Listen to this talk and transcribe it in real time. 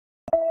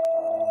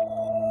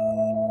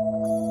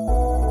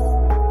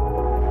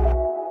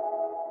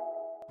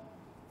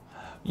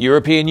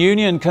European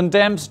Union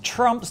condemns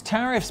Trump's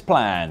tariffs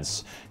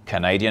plans.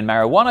 Canadian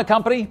marijuana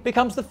company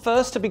becomes the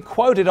first to be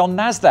quoted on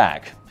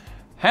Nasdaq.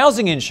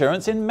 Housing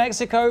insurance in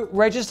Mexico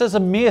registers a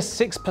mere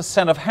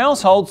 6% of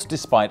households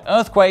despite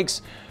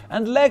earthquakes.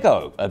 And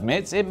Lego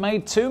admits it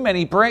made too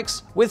many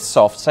bricks with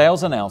soft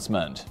sales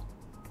announcement.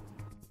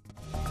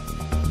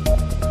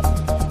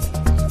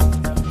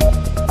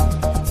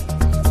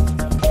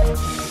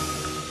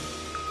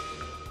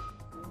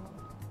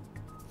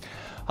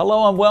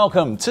 Hello and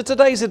welcome to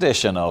today's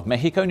edition of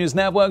Mexico News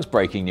Network's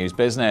Breaking News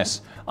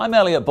Business. I'm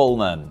Elliot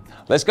Bullman.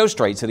 Let's go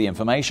straight to the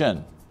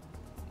information.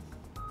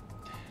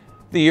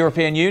 The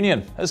European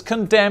Union has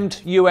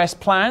condemned US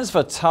plans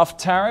for tough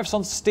tariffs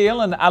on steel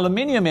and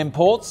aluminium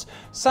imports,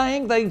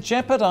 saying they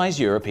jeopardize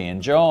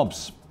European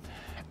jobs.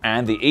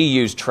 And the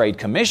EU's Trade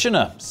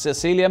Commissioner,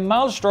 Cecilia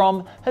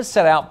Malmström, has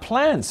set out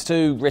plans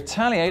to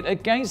retaliate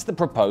against the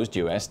proposed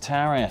US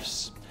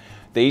tariffs.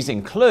 These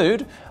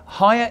include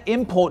higher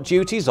import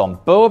duties on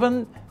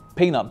bourbon,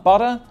 peanut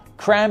butter,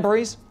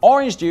 cranberries,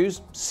 orange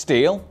juice,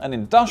 steel and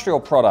industrial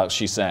products,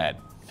 she said.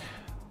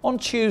 On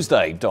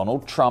Tuesday,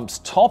 Donald Trump's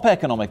top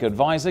economic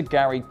advisor,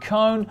 Gary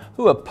Cohn,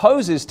 who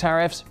opposes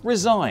tariffs,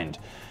 resigned.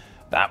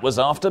 That was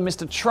after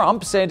Mr.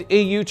 Trump said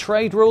EU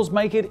trade rules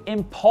make it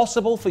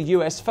impossible for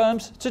US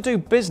firms to do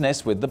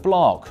business with the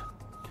bloc.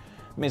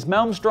 Ms.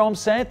 Malmström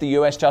said the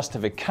US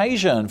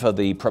justification for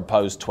the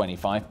proposed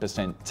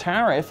 25%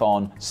 tariff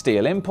on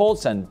steel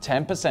imports and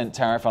 10%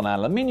 tariff on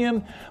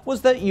aluminium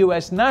was that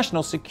US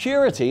national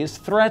security is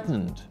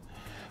threatened.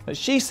 But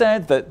she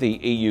said that the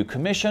EU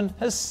Commission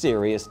has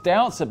serious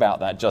doubts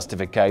about that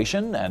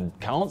justification and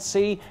can't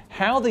see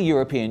how the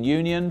European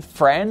Union,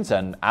 friends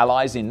and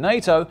allies in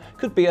NATO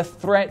could be a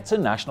threat to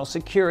national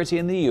security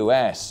in the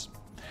US.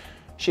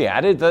 She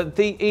added that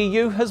the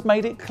EU has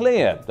made it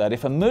clear that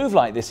if a move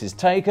like this is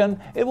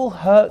taken, it will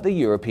hurt the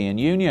European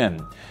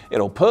Union.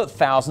 It'll put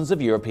thousands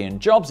of European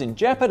jobs in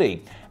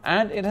jeopardy,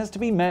 and it has to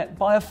be met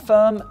by a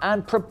firm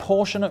and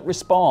proportionate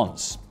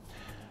response.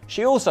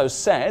 She also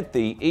said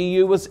the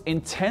EU was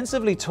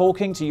intensively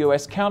talking to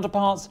US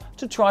counterparts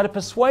to try to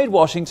persuade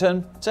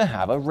Washington to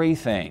have a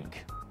rethink.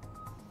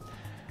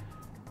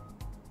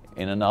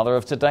 In another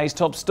of today's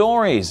top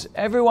stories,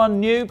 everyone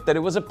knew that it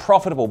was a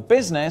profitable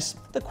business.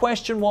 The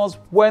question was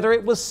whether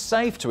it was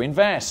safe to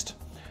invest.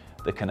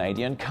 The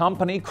Canadian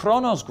company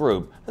Cronos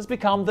Group has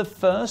become the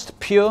first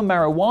pure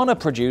marijuana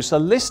producer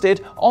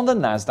listed on the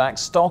Nasdaq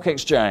stock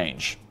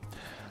exchange.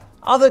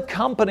 Other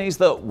companies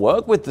that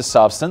work with the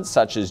substance,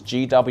 such as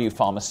GW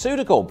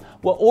Pharmaceutical,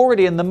 were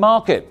already in the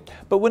market,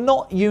 but were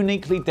not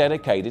uniquely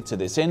dedicated to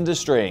this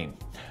industry.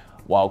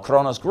 While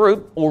Cronos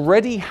Group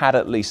already had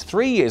at least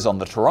 3 years on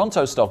the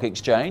Toronto Stock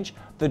Exchange,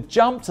 the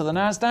jump to the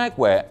Nasdaq,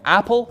 where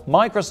Apple,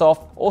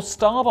 Microsoft or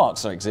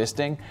Starbucks are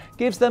existing,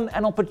 gives them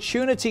an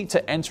opportunity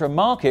to enter a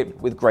market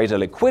with greater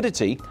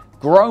liquidity,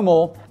 grow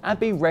more and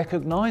be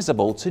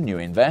recognizable to new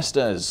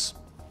investors.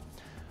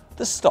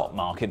 The stock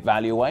market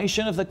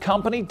valuation of the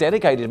company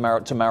dedicated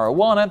to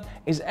marijuana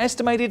is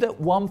estimated at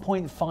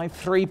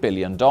 $1.53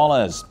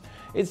 billion.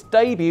 Its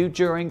debut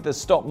during the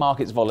stock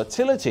market's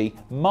volatility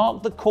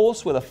marked the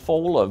course with a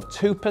fall of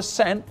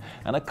 2%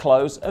 and a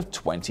close of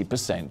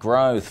 20%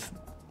 growth.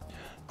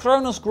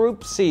 Cronos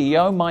Group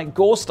CEO Mike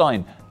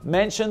Gorstein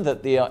mentioned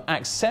that the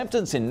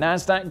acceptance in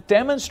Nasdaq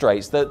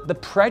demonstrates that the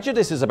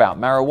prejudices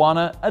about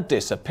marijuana are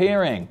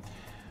disappearing.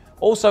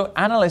 Also,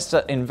 analysts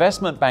at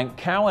investment bank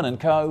Cowen &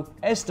 Co.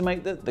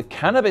 estimate that the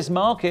cannabis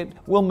market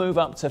will move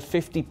up to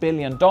 $50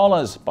 billion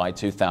by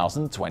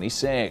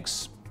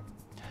 2026.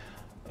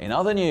 In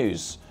other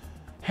news,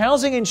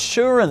 housing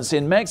insurance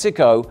in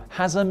Mexico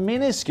has a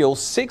minuscule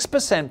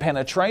 6%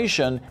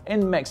 penetration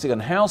in Mexican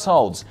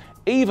households,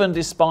 even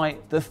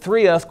despite the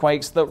 3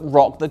 earthquakes that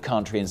rocked the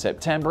country in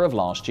September of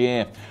last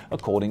year,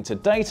 according to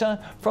data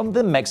from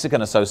the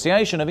Mexican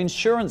Association of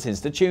Insurance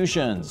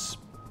Institutions.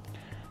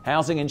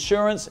 Housing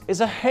insurance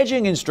is a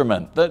hedging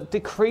instrument that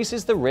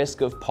decreases the risk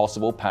of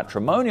possible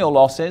patrimonial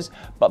losses,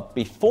 but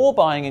before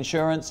buying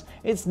insurance,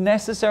 it's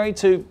necessary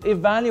to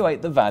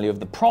evaluate the value of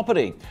the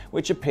property,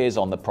 which appears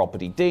on the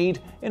property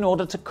deed, in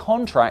order to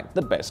contract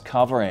the best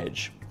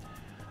coverage.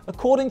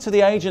 According to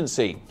the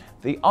agency,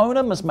 the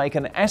owner must make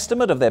an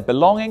estimate of their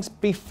belongings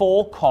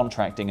before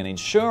contracting an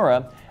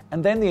insurer,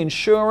 and then the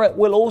insurer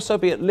will also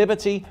be at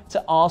liberty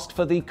to ask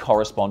for the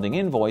corresponding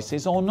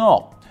invoices or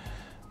not.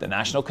 The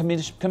National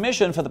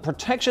Commission for the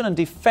Protection and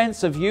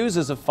Defense of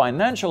Users of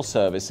Financial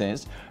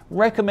Services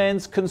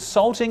recommends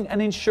consulting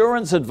an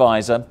insurance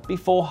advisor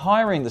before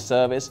hiring the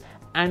service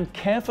and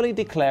carefully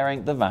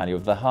declaring the value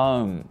of the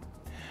home.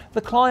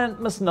 The client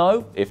must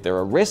know if there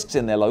are risks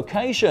in their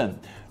location.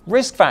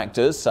 Risk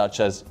factors such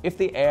as if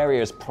the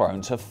area is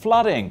prone to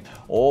flooding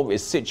or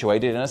is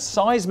situated in a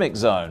seismic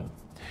zone.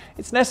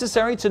 It's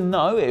necessary to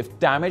know if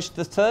damage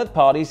to third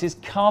parties is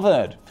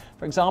covered.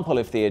 For example,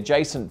 if the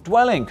adjacent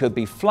dwelling could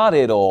be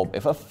flooded or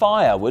if a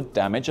fire would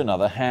damage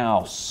another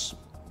house.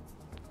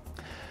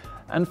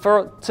 And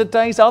for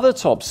today's other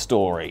top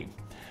story,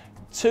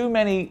 Too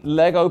many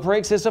Lego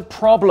bricks is a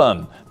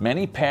problem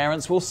many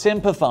parents will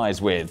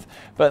sympathize with,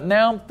 but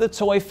now the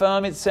toy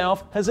firm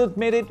itself has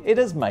admitted it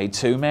has made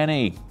too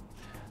many.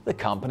 The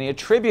company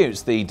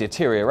attributes the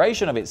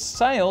deterioration of its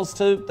sales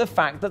to the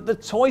fact that the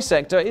toy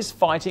sector is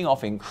fighting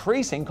off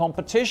increasing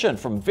competition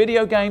from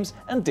video games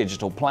and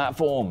digital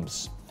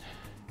platforms.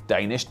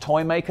 Danish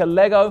toy maker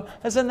Lego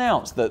has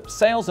announced that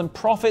sales and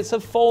profits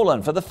have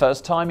fallen for the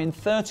first time in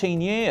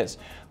 13 years,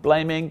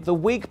 blaming the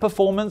weak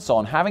performance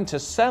on having to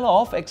sell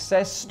off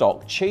excess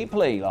stock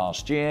cheaply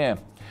last year.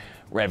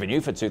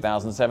 Revenue for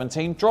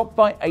 2017 dropped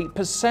by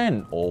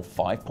 8%, or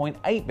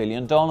 $5.8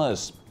 billion.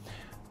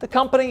 The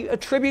company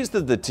attributes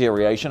the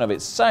deterioration of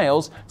its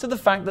sales to the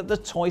fact that the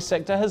toy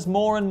sector has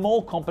more and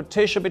more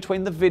competition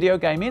between the video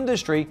game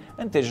industry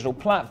and digital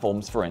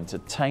platforms for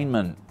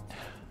entertainment.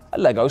 A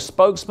Lego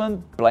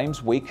spokesman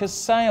blames weaker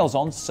sales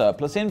on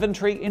surplus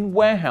inventory in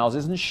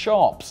warehouses and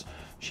shops.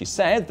 She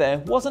said there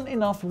wasn't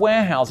enough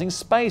warehousing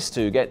space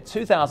to get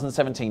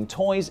 2017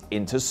 toys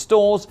into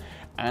stores,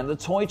 and the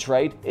toy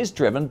trade is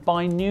driven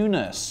by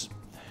newness.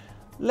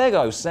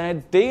 Lego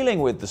said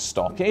dealing with the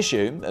stock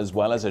issue, as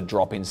well as a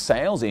drop in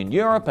sales in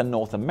Europe and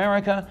North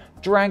America,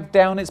 dragged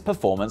down its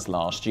performance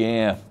last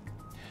year.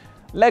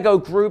 Lego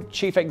Group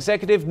Chief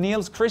Executive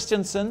Niels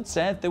Christensen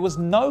said there was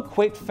no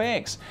quick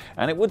fix,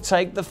 and it would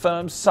take the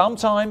firm some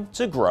time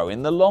to grow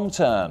in the long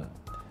term.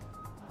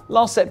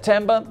 Last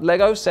September,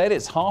 Lego said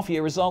its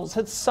half-year results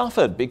had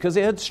suffered because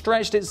it had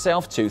stretched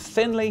itself too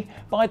thinly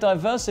by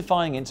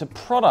diversifying into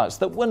products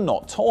that were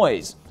not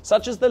toys,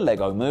 such as the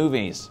Lego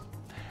movies.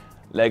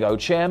 Lego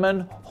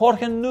chairman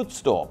Jorge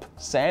Knudstorp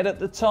said at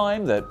the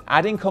time that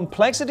adding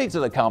complexity to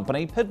the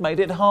company had made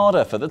it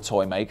harder for the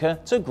toy maker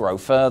to grow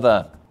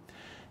further.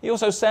 He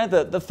also said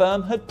that the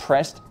firm had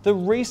pressed the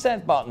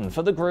reset button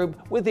for the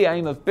group with the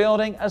aim of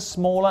building a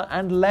smaller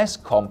and less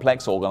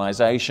complex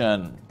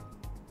organization.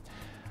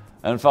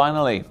 And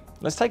finally,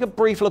 let's take a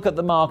brief look at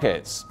the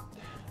markets.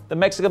 The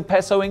Mexican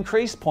peso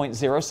increased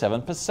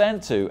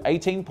 0.07% to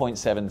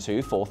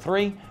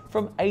 18.7243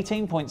 from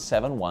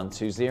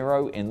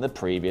 18.7120 in the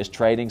previous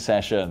trading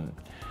session.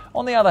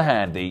 On the other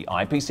hand, the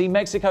IPC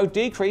Mexico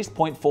decreased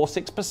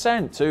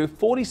 0.46% to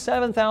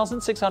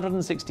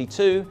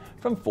 47,662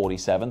 from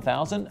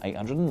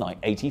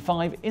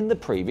 47,885 in the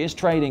previous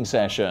trading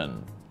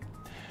session.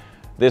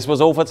 This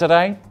was all for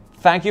today.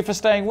 Thank you for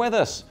staying with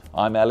us.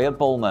 I'm Elliot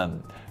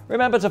Bullman.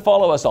 Remember to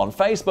follow us on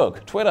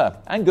Facebook, Twitter,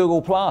 and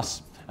Google+,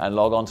 and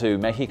log on to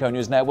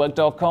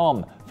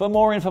MexicoNewsNetwork.com for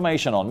more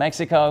information on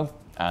Mexico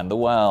and the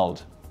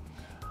world.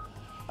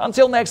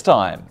 Until next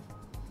time.